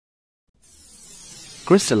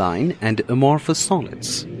Crystalline and amorphous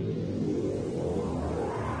solids.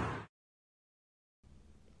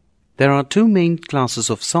 There are two main classes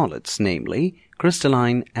of solids, namely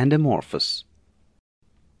crystalline and amorphous.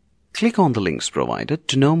 Click on the links provided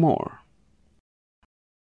to know more.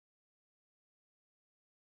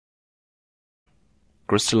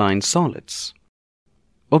 Crystalline solids.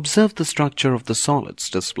 Observe the structure of the solids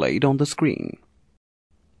displayed on the screen.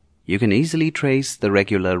 You can easily trace the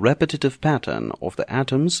regular repetitive pattern of the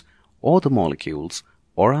atoms or the molecules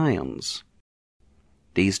or ions.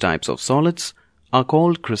 These types of solids are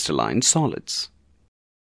called crystalline solids.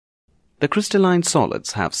 The crystalline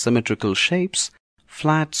solids have symmetrical shapes,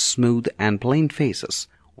 flat, smooth and plane faces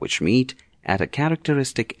which meet at a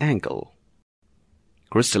characteristic angle.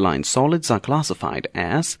 Crystalline solids are classified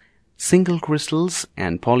as single crystals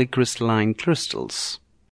and polycrystalline crystals.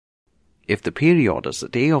 If the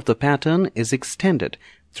periodicity of the pattern is extended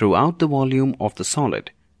throughout the volume of the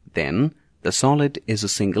solid, then the solid is a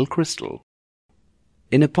single crystal.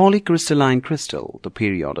 In a polycrystalline crystal, the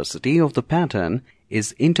periodicity of the pattern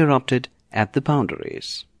is interrupted at the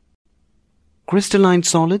boundaries. Crystalline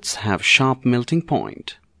solids have sharp melting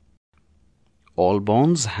point. All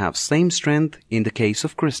bonds have same strength in the case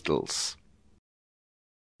of crystals.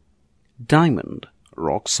 Diamond,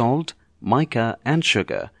 rock salt, mica and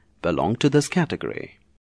sugar belong to this category.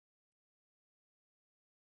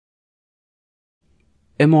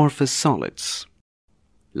 Amorphous solids.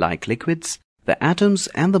 Like liquids, the atoms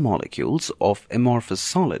and the molecules of amorphous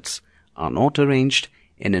solids are not arranged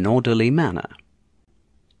in an orderly manner.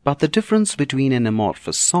 But the difference between an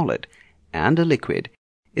amorphous solid and a liquid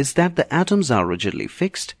is that the atoms are rigidly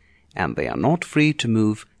fixed and they are not free to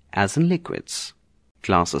move as in liquids.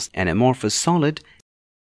 Classes an amorphous solid